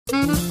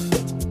Well,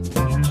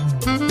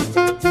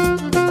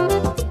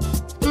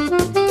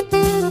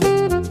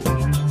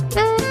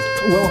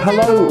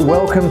 hello,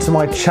 welcome to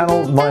my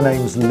channel. My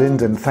name's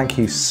Lyndon. Thank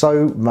you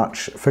so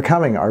much for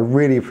coming. I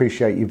really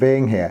appreciate you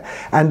being here.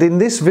 And in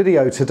this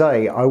video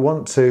today, I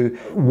want to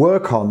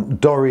work on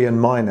Dorian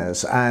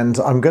minors, and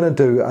I'm going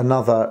to do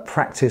another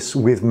practice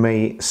with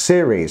me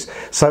series.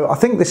 So I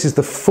think this is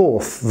the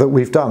fourth that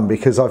we've done,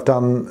 because I've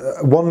done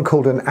one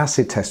called an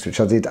acid test, which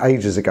I did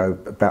ages ago,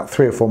 about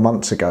 3 or 4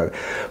 months ago.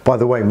 By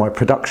the way, my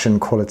production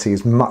quality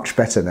is much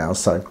better now,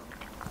 so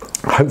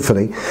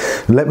hopefully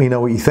let me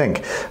know what you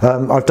think.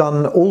 I've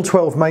done all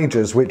 12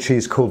 majors, which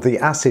is called the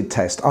acid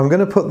test. I'm going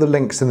to put the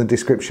links in the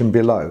description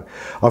below.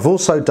 I've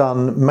also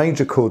done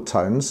major chord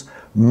tones,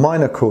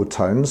 minor chord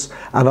tones,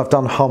 and I've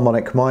done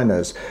harmonic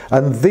minors,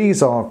 and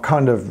these are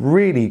kind of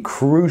really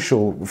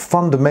crucial,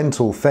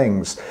 fundamental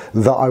things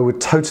that I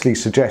would totally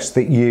suggest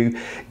that you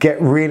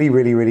get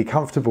really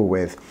comfortable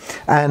with.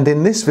 And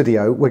in this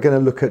video we're going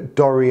to look at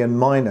Dorian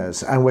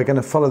minors, and we're going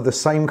to follow the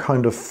same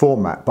kind of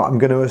format, but I'm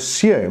going to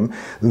assume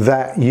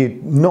that you're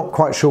not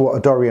quite sure what a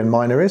Dorian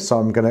minor is, so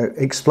I'm going to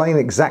explain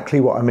exactly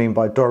what I mean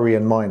by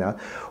Dorian minor,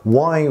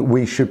 why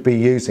we should be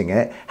using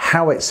it,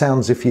 how it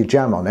sounds if you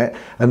jam on it,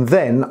 and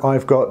then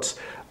I've got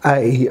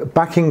a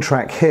backing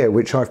track here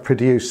which I've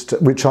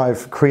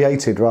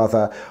created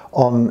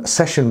on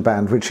Session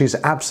Band, which is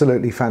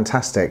absolutely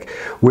fantastic,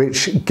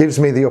 which gives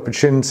me the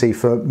opportunity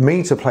for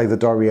me to play the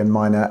Dorian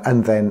minor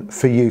and then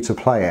for you to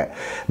play it.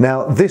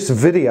 Now this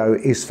video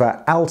is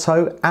for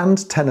alto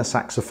and tenor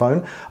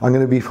saxophone. I'm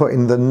going to be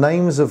putting the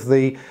names of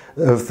the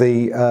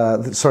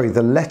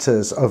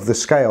letters of the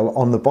scale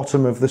on the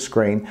bottom of the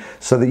screen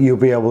so that you'll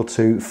be able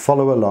to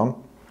follow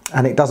along.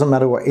 And it doesn't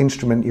matter what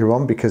instrument you're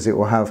on, because it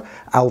will have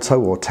alto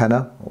or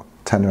tenor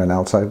and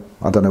alto.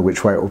 I don't know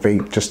which way it will be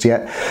just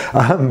yet,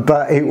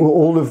 but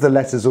all of the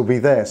letters will be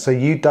there, so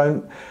you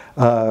don't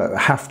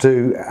have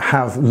to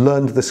have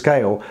learned the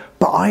scale.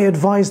 But I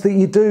advise that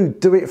you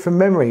do it from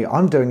memory.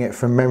 I'm doing it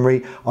from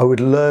memory. I would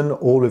learn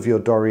all of your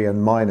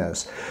Dorian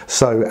minors.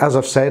 So as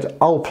I've said,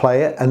 I'll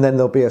play it, and then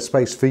there'll be a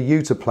space for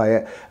you to play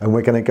it, and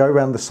we're going to go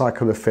around the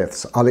cycle of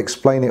fifths. I'll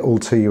explain it all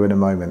to you in a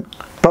moment.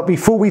 But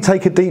before we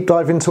take a deep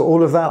dive into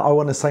all of that, I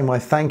want to say my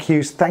thank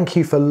yous. Thank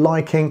you for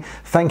liking,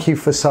 thank you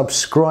for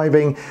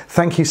subscribing,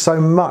 thank you so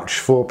much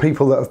for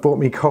people that have bought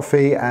me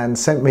coffee and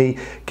sent me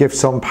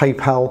gifts on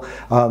PayPal.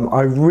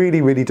 I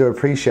really do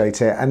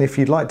appreciate it. And if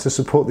you'd like to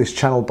support this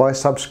channel by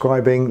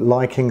subscribing,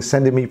 liking,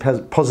 sending me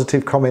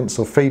positive comments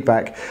or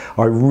feedback,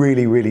 I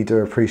really do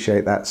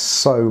appreciate that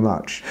so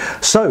much.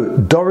 So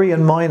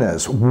Dorian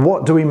minors,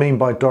 what do we mean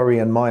by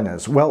Dorian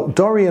minors? Well,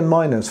 Dorian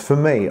minors for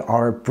me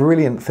are a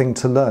brilliant thing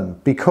to learn,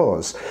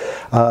 because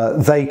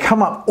they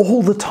come up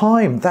all the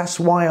time. That's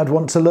why I'd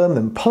want to learn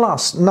them.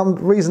 Plus,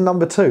 reason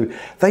number 2,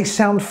 they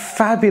sound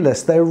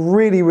fabulous. They're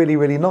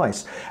really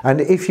nice.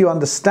 And if you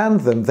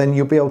understand them, then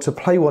you'll be able to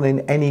play one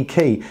in any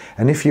key.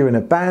 And if you're in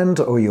a band,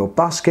 or you're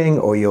busking,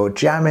 or you're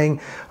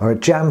jamming, or a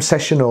jam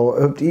session,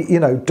 or, you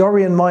know,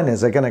 Dorian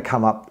minors are going to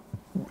come up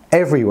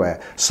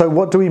everywhere. So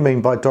what do we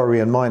mean by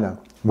Dorian minor?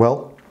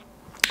 Well,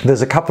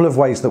 there's a couple of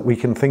ways that we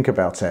can think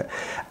about it,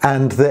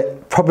 and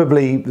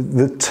probably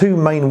the 2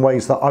 main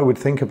ways that I would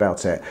think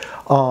about it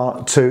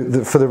are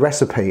for the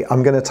recipe.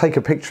 I'm going to take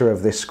a picture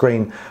of this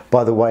screen,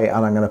 by the way,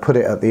 and I'm going to put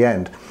it at the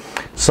end.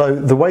 So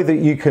the way that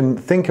you can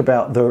think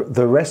about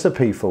the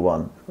recipe for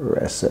one,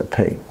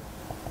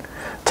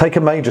 take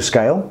a major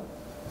scale,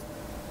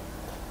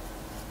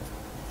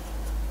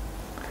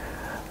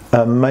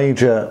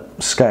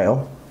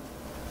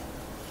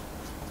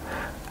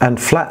 and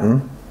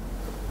flatten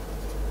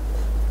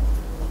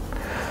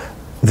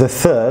the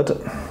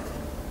 3rd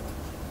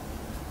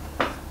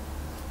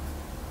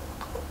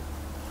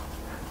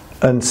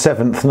and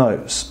 7th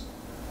notes.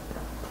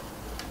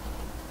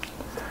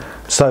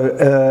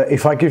 So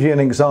if I give you an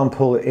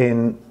example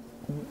in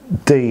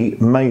D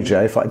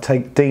major, if I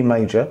take D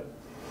major,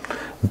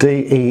 D,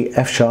 E,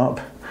 F sharp,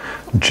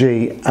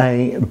 G,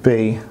 A,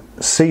 B,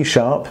 C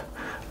sharp,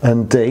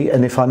 and D,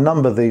 and if I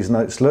number these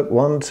notes, look,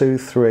 1, 2,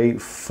 3,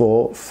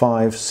 4,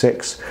 5,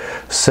 6,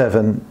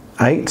 7,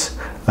 8,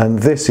 and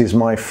this is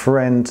my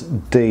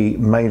friend D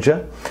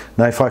major.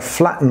 Now if I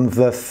flatten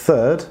the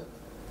 3rd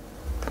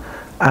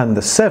and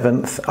the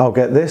 7th, I'll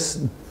get this: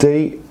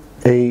 D,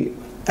 E,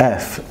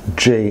 F,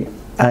 G,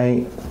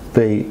 A,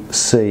 B,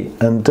 C,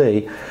 and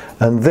D,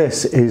 and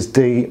this is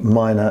D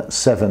minor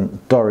 7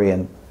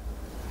 Dorian.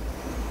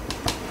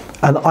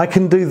 And I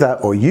can do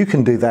that, or you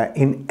can do that,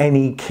 in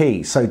any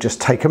key. So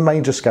just take a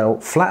major scale,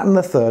 flatten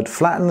the 3rd,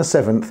 flatten the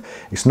 7th.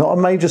 It's not a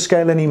major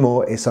scale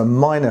anymore, it's a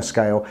minor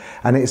scale,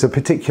 and it's a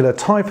particular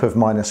type of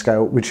minor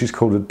scale which is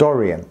called a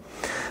Dorian.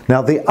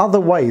 Now the other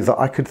way that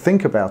I could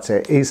think about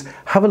it is,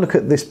 have a look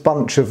at this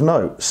bunch of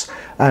notes,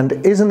 and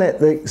isn't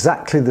it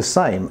exactly the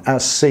same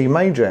as C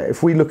major?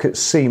 If we look at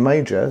C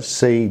major,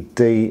 C,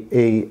 D,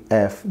 E,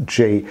 F,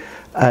 G,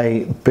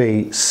 A,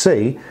 B,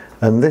 C,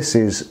 and this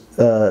is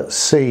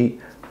C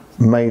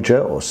major,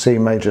 or C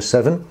major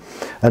 7,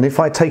 and if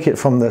I take it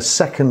from the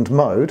 2nd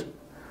mode,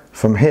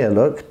 from here,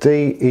 look,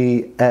 D,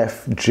 E,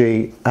 F,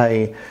 G,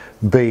 A,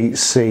 B,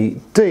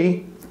 C,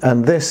 D,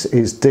 and this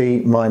is D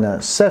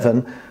minor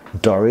 7,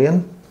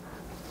 Dorian,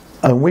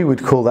 and we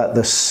would call that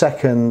the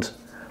second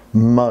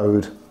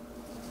mode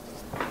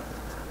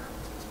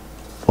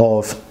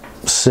of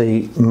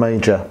C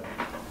major.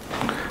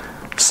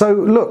 So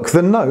look,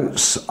 the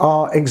notes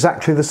are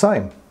exactly the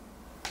same.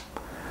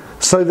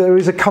 So there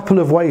is a couple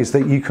of ways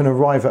that you can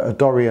arrive at a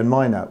Dorian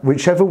minor.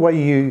 Whichever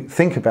way you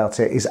think about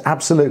it is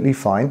absolutely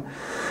fine,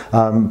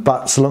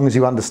 but so long as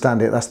you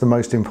understand it, that's the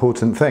most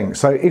important thing.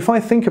 So if I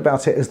think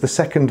about it as the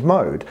second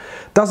mode,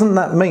 doesn't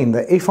that mean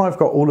that if I've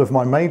got all of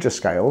my major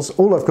scales,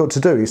 all I've got to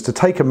do is to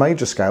take a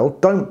major scale,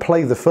 don't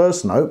play the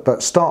first note,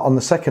 but start on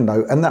the second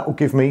note, and that will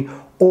give me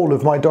all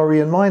of my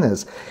Dorian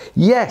minors?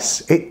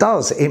 Yes, it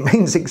does. It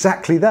means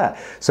exactly that.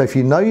 So if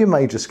you know your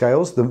major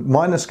scales, the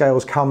minor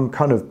scales come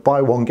kind of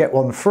buy one, get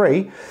one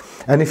free.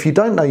 And if you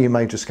don't know your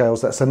major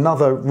scales, that's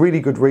another really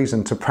good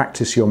reason to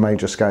practice your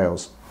major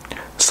scales.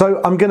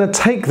 So I'm going to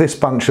take this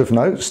bunch of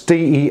notes,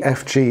 D, E,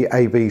 F, G,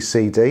 A, B,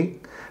 C, D,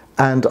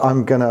 and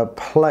I'm going to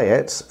play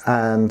it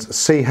and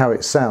see how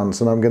it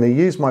sounds. And I'm going to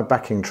use my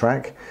backing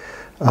track,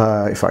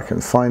 if I can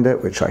find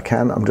it, which I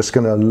can. I'm just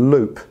going to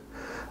loop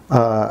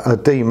a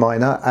D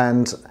minor,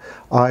 and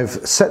I've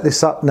set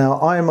this up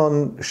now. I'm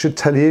on, should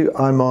tell you,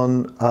 I'm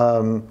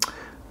on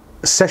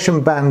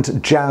Session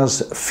Band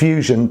Jazz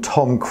Fusion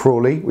Tom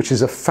Crawley, which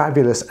is a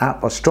fabulous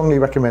app. I strongly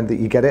recommend that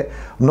you get it.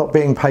 I'm not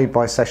being paid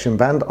by Session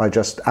Band. I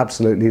just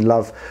absolutely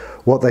love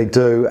what they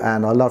do,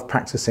 and I love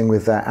practicing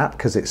with their app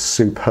because it's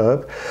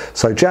superb.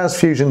 So Jazz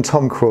Fusion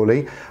Tom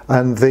Crawley,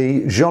 and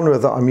the genre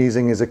that I'm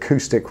using is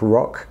acoustic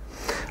rock.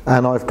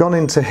 And I've gone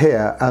into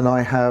here and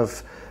I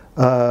have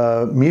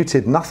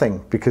muted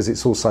nothing because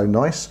it's also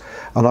nice,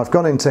 and I've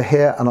gone into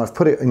here and I've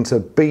put it into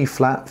B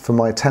flat for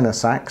my tenor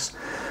sax,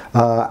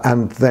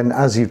 and then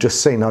as you've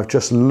just seen, I've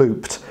just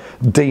looped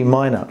D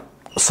minor.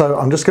 So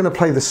I'm just going to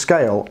play the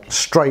scale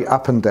straight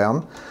up and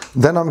down,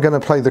 then I'm going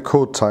to play the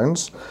chord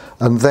tones,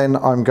 and then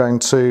I'm going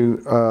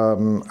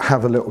to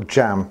have a little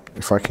jam,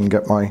 if I can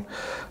get my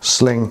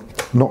sling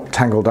not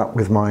tangled up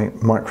with my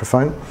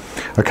microphone.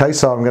 Okay,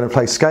 so I'm going to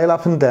play scale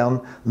up and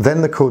down,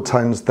 then the chord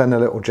tones, then a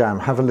little jam.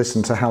 Have a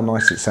listen to how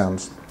nice it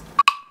sounds.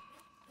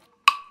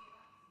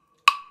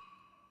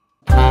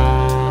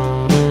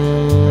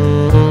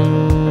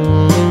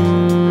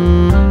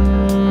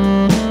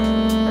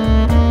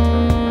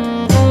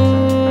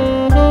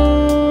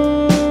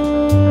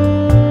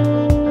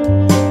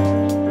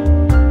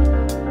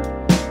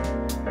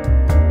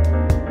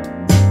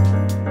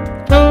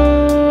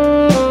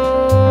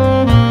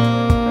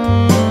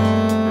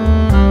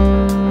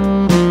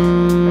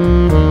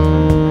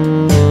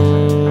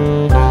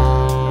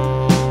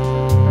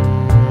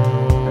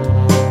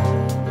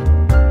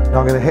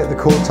 I'm going to hit the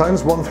chord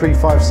tones, 1, 3,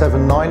 5,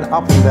 7, 9,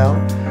 up and down.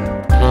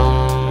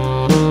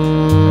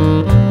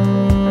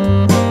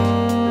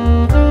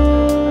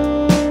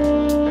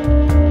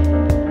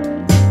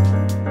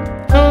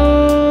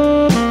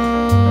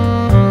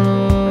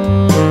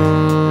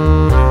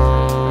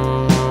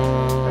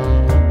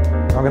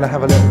 I'm going to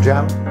have a little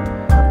jam.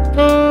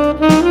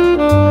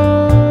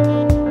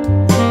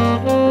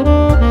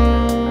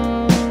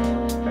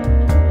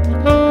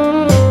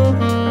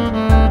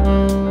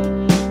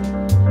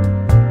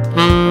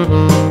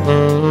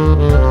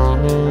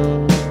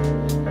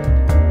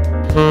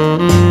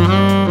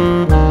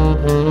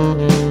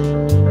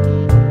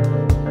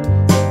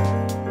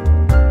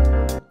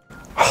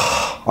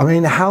 I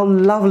mean, how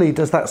lovely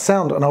does that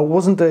sound? And I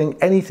wasn't doing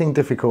anything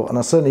difficult, and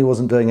I certainly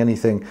wasn't doing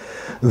anything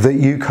that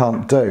you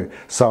can't do.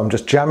 So I'm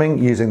just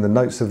jamming using the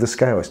notes of the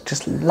scale. It's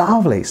just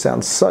lovely. It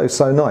sounds so,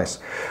 so nice.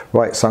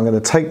 Right, so I'm going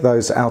to take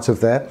those out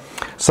of there.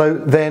 So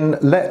then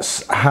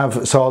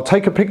so I'll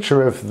take a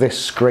picture of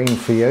this screen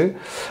for you.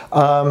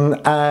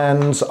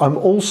 And I'm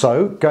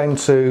also going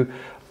to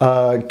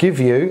give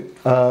you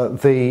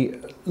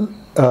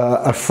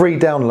a free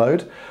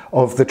download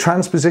of the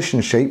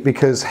transposition sheet,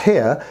 because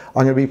here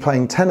I'm going to be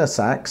playing tenor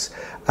sax,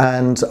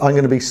 and I'm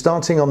going to be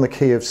starting on the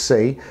key of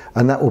C,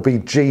 and that will be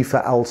G for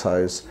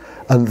altos,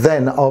 and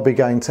then I'll be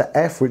going to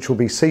F, which will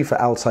be C for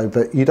alto,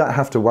 but you don't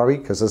have to worry,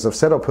 because as I've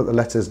said, I'll put the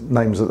letters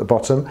names at the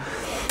bottom.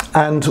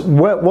 And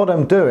what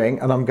I'm doing,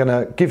 and I'm going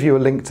to give you a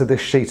link to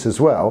this sheet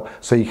as well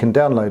so you can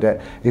download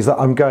it, is that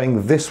I'm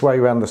going this way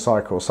around the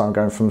cycle. So I'm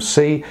going from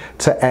C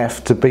to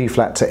F to B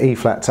flat to E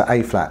flat to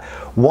A flat.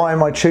 Why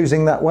am I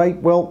choosing that way?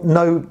 Well,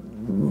 no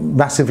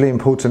massively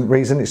important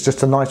reason. It's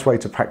just a nice way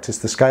to practice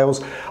the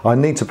scales. I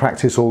need to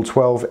practice all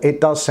 12.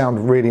 It does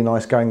sound really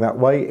nice going that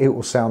way. It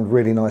will sound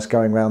really nice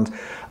going around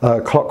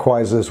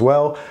clockwise as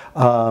well.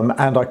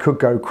 And I could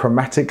go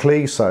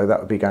chromatically, so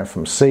that would be going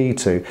from C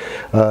to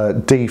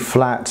D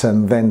flat,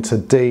 and then to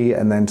D,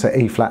 and then to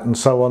E flat, and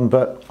so on.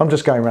 But I'm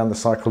just going around the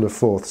cycle of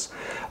fourths,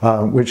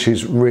 which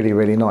is really,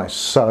 really nice.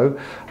 So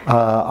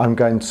I'm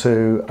going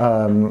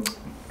to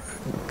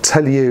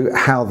tell you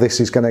how this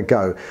is going to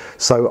go.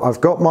 So I've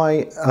got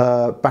my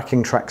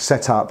backing track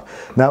set up.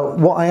 Now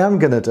what I am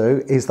going to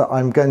do is that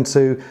I'm going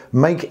to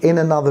make in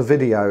another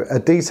video a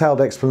detailed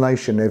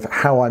explanation of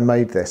how I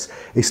made this.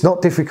 It's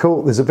not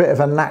difficult, there's a bit of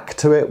a knack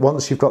to it.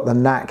 Once you've got the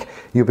knack,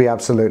 you'll be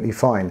absolutely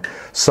fine.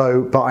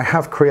 So, but I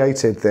have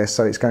created this,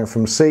 so it's going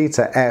from C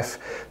to F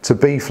to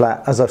B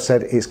flat. As I've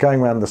said, it's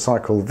going around the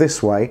cycle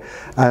this way,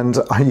 and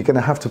you're going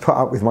to have to put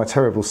up with my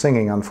terrible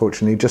singing,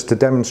 unfortunately, just to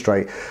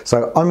demonstrate.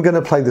 So I'm going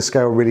to play the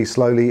scale really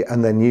slowly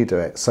and then you do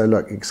it. So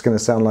look, it's going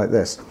to sound like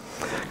this.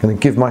 I'm going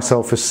to give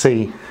myself a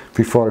C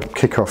before I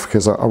kick off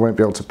because I won't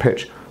be able to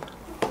pitch.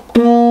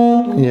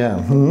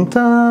 Yeah.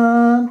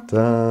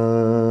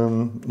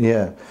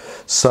 Yeah.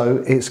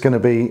 So it's going to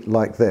be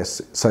like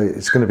this. So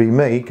it's going to be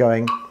me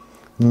going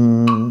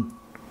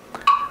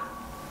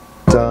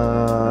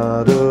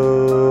da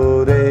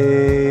do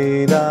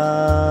de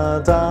da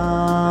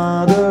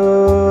da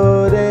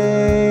do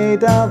de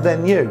da,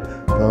 then you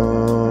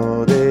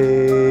do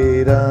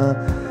de da,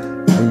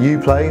 and you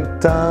play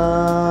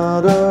da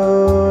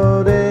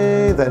do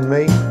de, then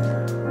me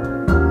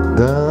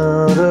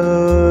da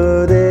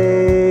do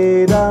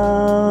de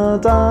da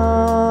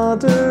da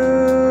do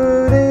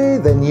de,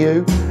 then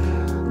you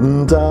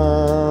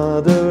da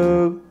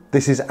do.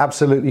 This is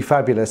absolutely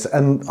fabulous,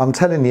 and I'm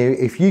telling you,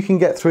 if you can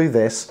get through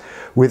this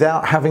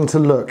without having to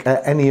look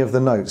at any of the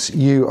notes,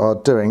 you are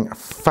doing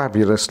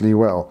fabulously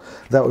well.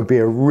 That would be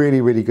a really,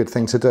 really good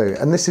thing to do.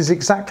 And this is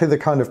exactly the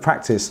kind of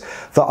practice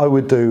that I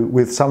would do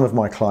with some of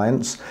my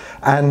clients,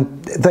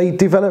 and they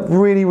develop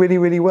really, really,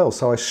 really well.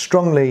 So I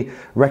strongly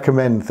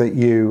recommend that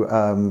you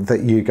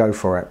go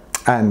for it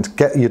and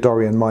get your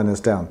Dorian minors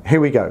down. Here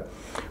we go.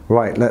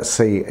 Right, let's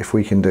see if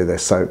we can do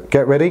this. So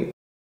get ready.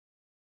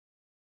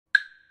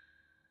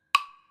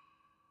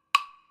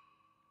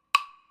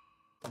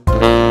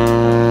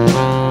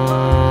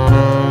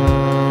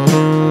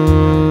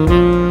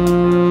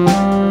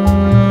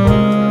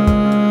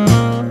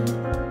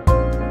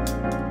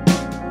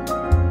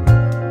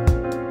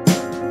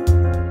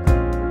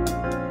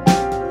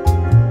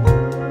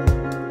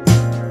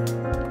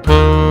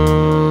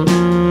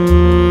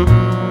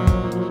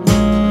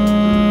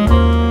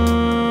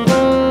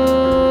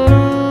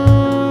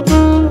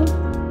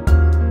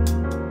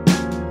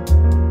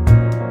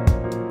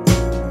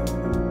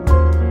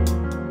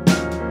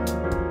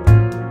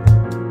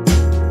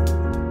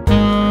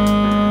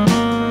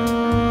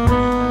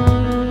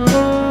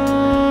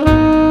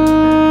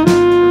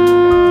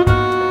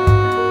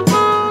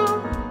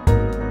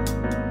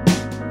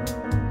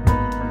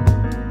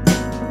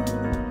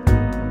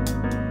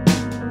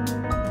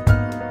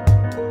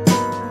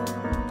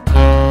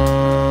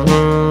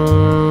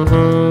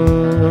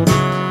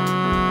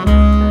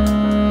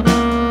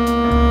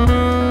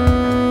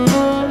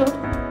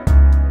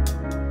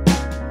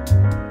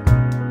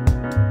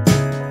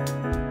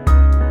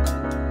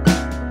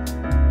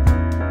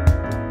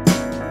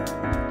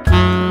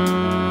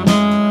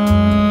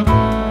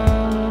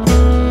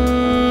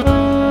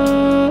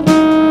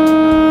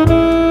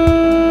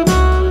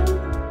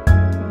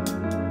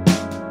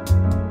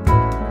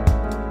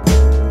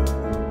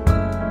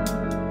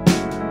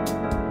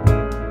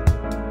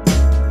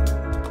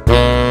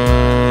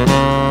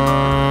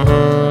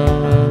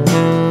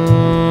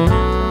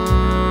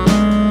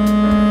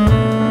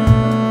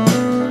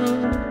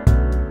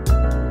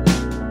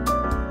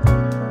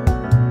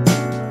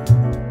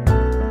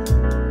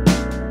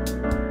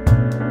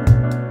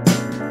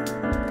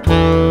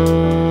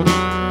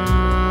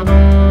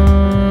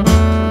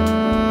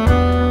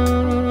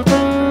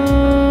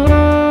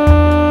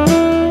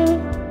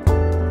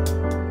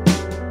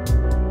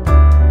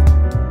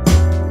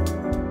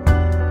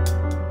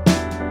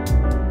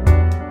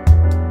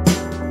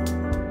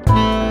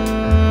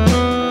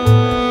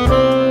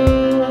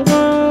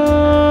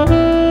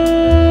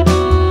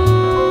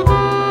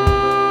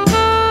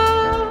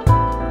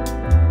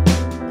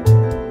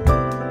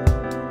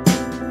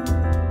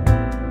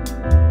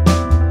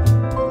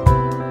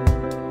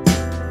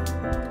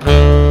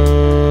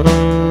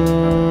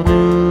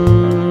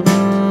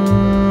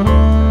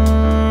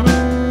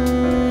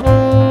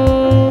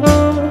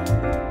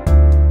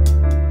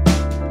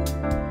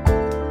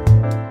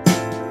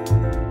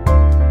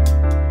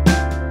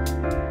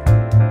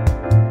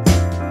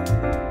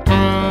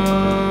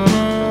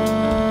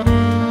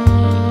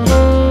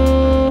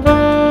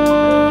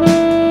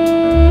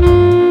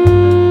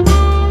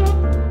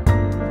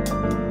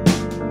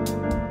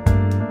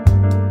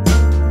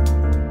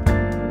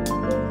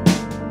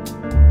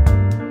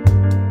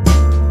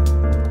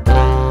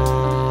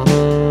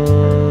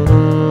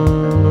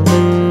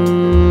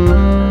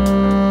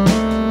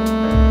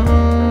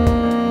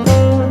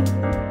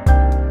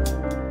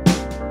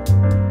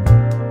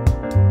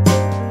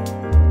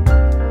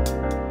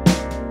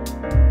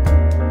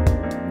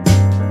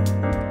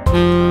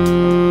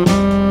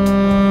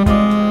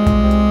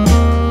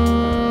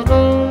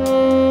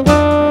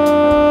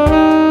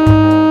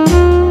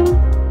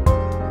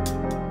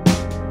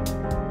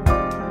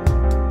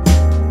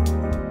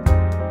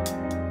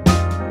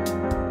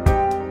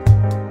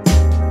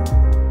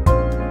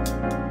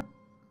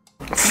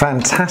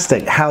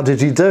 Fantastic. How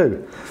did you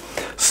do?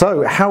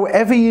 So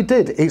however you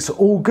did, it's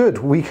all good.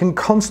 We can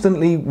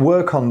constantly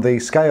work on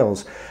these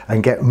scales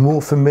and get more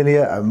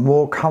familiar and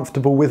more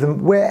comfortable with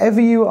them.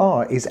 Wherever you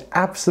are is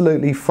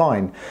absolutely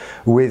fine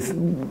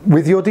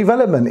with your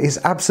development. Is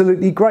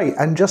absolutely great.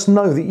 And just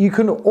know that you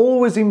can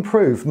always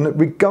improve,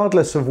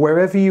 regardless of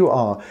wherever you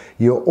are.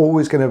 You're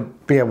always going to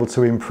be able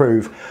to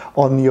improve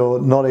on your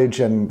knowledge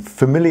and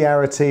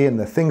familiarity and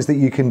the things that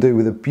you can do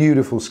with a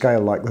beautiful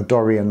scale like the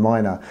Dorian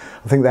minor.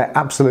 I think they're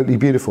absolutely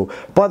beautiful.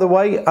 By the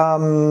way,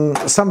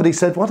 somebody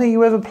said, why don't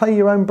you ever play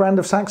your own brand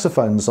of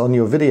saxophones on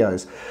your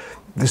videos?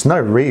 There's no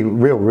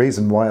real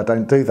reason why I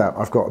don't do that.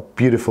 I've got a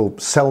beautiful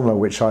Selma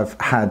which I've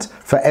had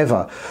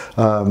forever,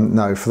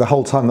 no, for the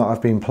whole time that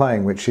I've been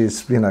playing, which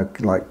is, you know,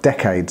 like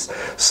decades.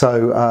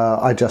 So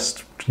I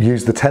just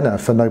use the tenor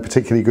for no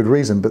particularly good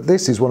reason, but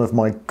this is one of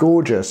my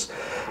gorgeous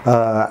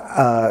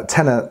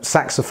tenor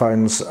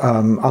saxophones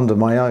under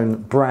my own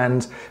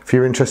brand. If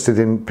you're interested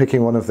in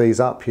picking one of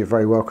these up, you're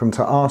very welcome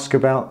to ask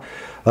about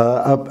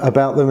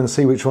them and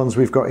see which ones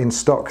we've got in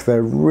stock.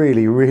 They're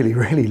really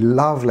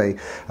lovely,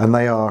 and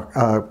they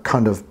are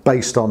kind of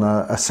based on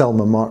a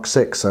Selma Mark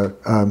VI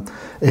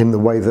in the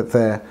way that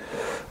they're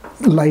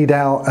laid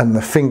out, and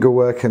the finger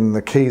work and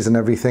the keys and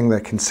everything. They're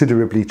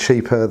considerably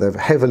cheaper. They're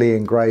heavily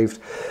engraved.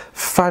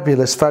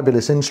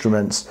 Fabulous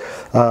instruments.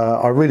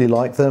 I really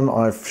like them.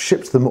 I've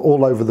shipped them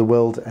all over the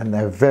world, and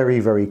they're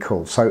very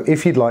cool. So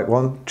if you'd like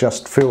one,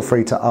 just feel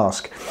free to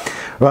ask.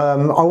 I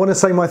want to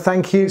say my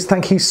thank yous.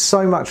 Thank you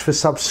so much for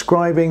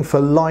subscribing,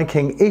 for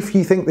liking. If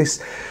you think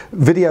this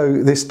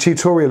video, this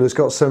tutorial has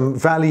got some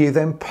value,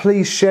 then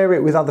please share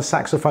it with other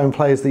saxophone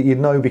players that you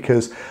know,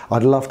 because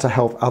I'd love to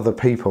help other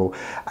people.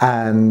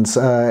 And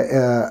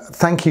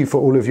thank you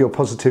for all of your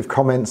positive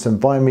comments and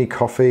buying me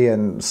coffee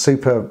and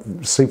super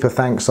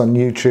thanks on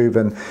YouTube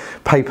and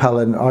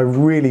PayPal, and I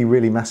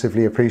really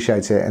massively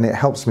appreciate it, and it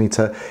helps me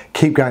to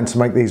keep going to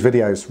make these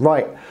videos.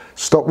 Right,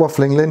 stop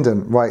waffling,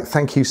 Lyndon. Right,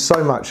 thank you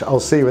so much. I'll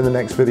see you in the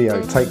next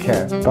video. Take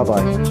care. Bye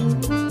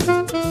bye.